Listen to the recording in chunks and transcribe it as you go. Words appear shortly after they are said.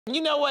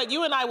You know what?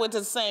 You and I went to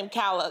the same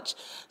college.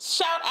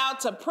 Shout out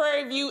to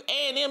Prairie View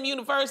A&M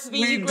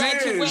University. We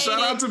did. Shout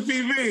out to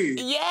PV.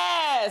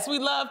 Yes, we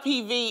love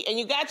PV. And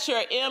you got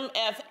your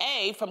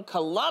MFA from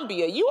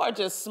Columbia. You are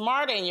just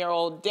smart and you're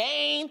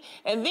ordained.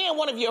 And then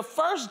one of your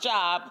first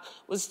jobs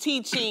was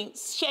teaching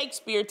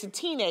Shakespeare to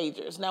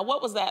teenagers. Now,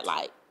 what was that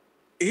like?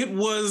 It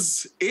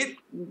was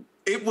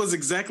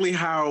exactly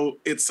how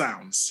it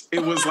sounds.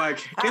 It was like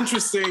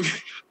interesting.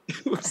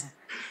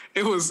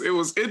 It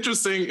was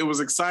interesting. It was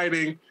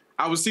exciting.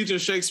 I was teaching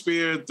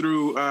Shakespeare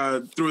through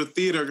a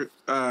theater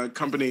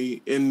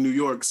company in New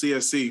York,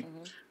 CSC.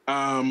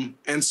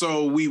 And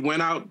so we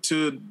went out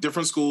to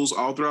different schools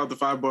all throughout the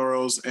 5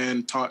 boroughs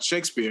and taught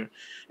Shakespeare.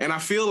 And I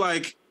feel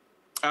like,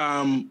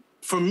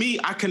 for me,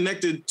 I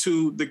connected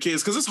to the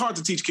kids because it's hard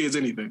to teach kids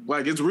anything.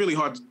 Like, it's really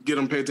hard to get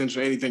them to pay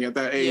attention to anything at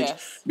that age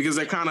because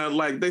they're kind of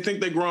like, they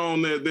think they're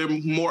grown, they're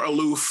more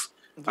aloof.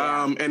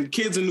 Yeah. And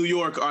kids in New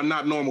York are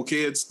not normal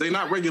kids. They're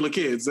not regular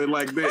kids. They're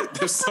like,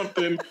 there's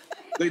something,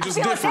 they just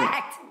different.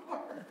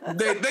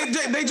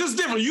 They just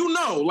different. You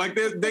know, like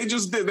they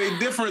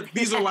different.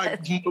 These are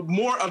like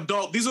more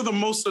adult. These are the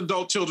most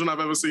adult children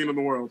I've ever seen in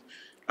the world.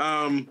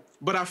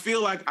 But I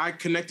feel like I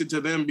connected to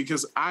them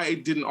because I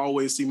didn't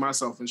always see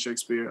myself in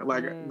Shakespeare.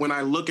 Like when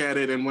I look at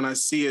it and when I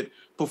see it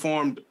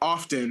performed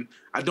often,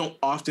 I don't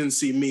often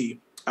see me.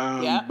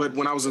 But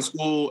when I was in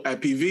school at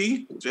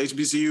PV,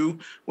 HBCU,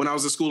 when I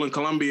was in school in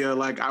Columbia,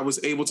 like I was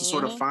able to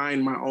sort of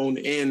find my own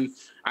in.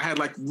 I had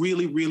like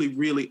really, really,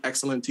 really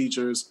excellent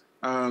teachers.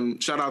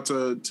 Shout out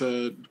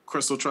to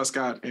Crystal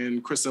Truscott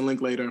and Kristen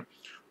Linklater,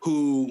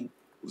 who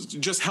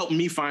just helped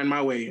me find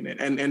my way in it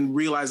and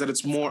realize that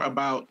it's more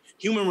about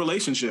human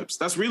relationships.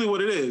 That's really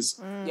what it is.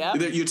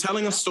 That you're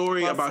telling a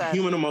story about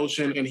human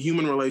emotion and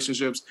human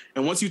relationships.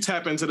 And once you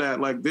tap into that,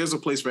 like there's a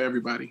place for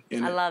everybody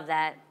in it. I love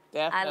that.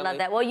 Definitely. I love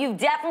that. Well, you've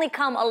definitely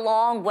come a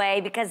long way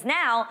because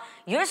now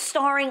you're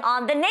starring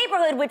on The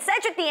Neighborhood with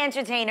Cedric the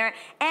Entertainer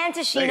and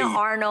Tashina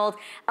Arnold.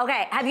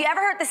 Okay, have you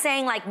ever heard the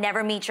saying, like,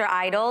 never meet your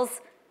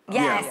idols?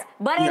 Yes. Yeah.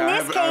 But in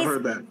this case, I've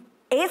heard that.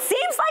 It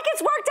seems like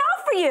it's worked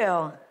out for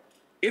you.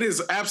 It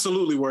is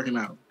absolutely working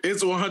out.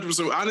 It's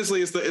 100%.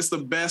 Honestly, it's the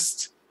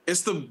best.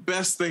 It's the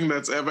best thing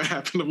that's ever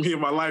happened to me in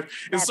my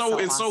life. It's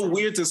so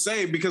weird to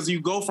say because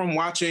you go from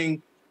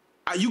watching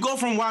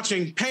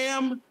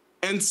Pam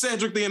and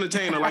Cedric the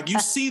Entertainer. Like you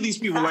see these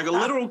people like a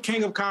literal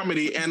king of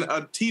comedy and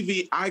a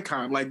TV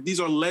icon. Like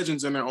these are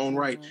legends in their own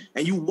right.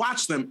 And you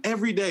watch them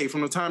every day from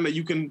the time that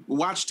you can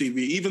watch TV.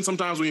 Even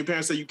sometimes when your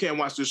parents say you can't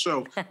watch this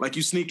show, like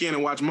you sneak in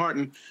and watch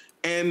Martin.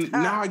 And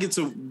now I get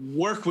to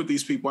work with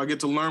these people. I get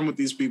to learn with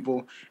these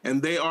people.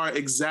 And they are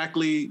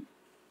exactly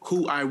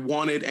who I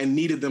wanted and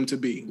needed them to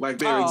be. Like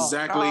they're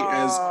exactly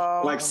as,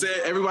 like Ced,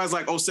 everybody's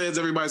like, oh, Ced's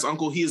everybody's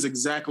uncle. He is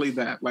exactly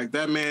that. Like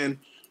that man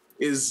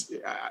is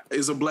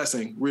a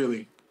blessing,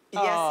 really.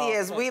 Yes, he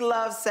is. We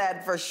love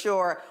Ced for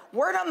sure.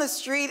 Word on the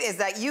street is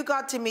that you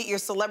got to meet your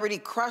celebrity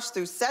crush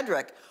through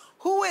Cedric.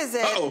 Who is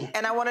it?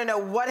 And I want to know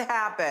what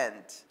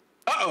happened.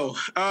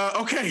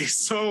 Okay,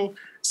 so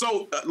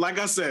like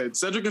I said,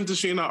 Cedric and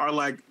Tashina are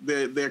like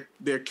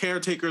they're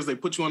caretakers. They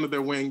put you under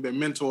their wing. They're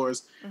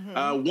mentors.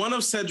 One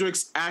of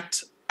Cedric's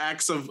acts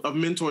of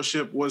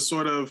mentorship was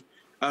sort of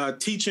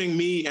teaching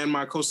me and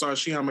my co-star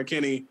Shehan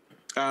McKinney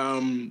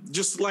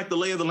just like the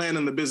lay of the land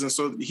in the business.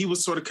 So he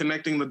was sort of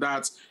connecting the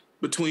dots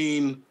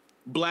between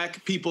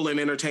Black people in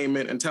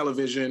entertainment and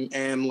television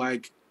and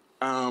like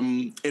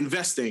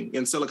investing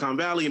in Silicon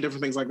Valley and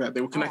different things like that.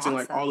 They were connecting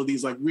like all of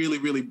these like really,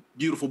 really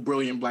beautiful,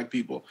 brilliant Black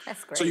people.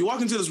 That's great. So you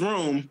walk into this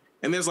room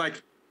and there's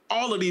like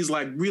all of these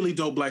like really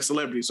dope Black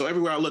celebrities. So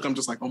everywhere I look, I'm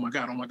just like, oh my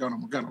God, oh my God, oh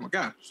my God, oh my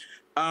God.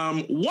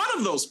 One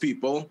of those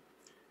people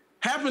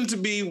happened to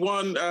be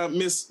one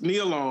Miss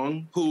Nia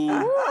Long, who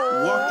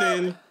walked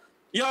in.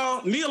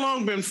 Y'all, Nia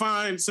Long been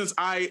fine since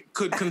I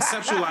could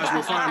conceptualize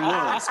what fine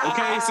was,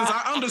 okay? Since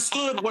I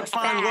understood what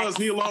fine was,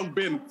 Nia Long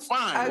been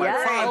fine,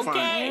 like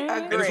fine.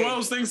 And it's one of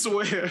those things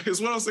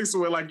to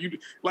where,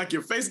 like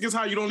your face gets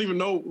high, you don't even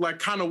know like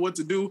kind of what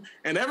to do,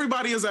 and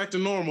everybody is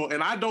acting normal,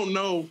 and I don't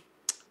know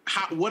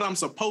what I'm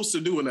supposed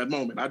to do in that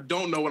moment. I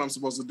don't know what I'm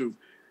supposed to do.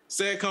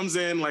 Ced comes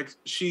in, like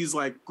she's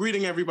like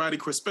greeting everybody.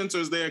 Chris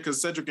Spencer's there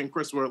because Cedric and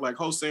Chris were like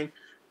hosting.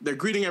 They're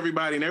greeting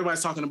everybody and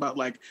everybody's talking about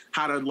like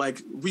how to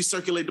like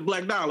recirculate the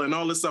Black dollar and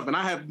all this stuff. And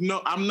I'm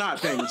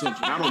not paying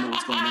attention. I don't know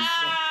what's going on.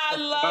 I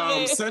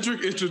love it.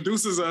 Cedric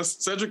introduces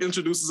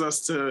us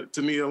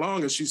to Nia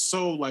Long, and she's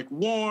so like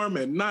warm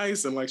and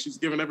nice and like she's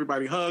giving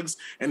everybody hugs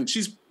and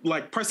she's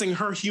like pressing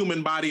her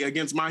human body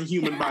against my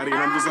human body.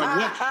 And I'm just like,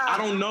 what? I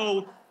don't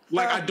know.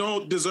 Like, I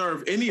don't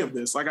deserve any of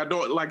this. Like, I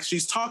don't, like,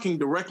 she's talking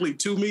directly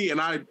to me,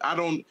 and I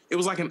don't, it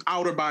was like an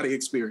outer body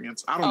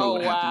experience. I don't know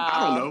what happened.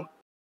 I don't know.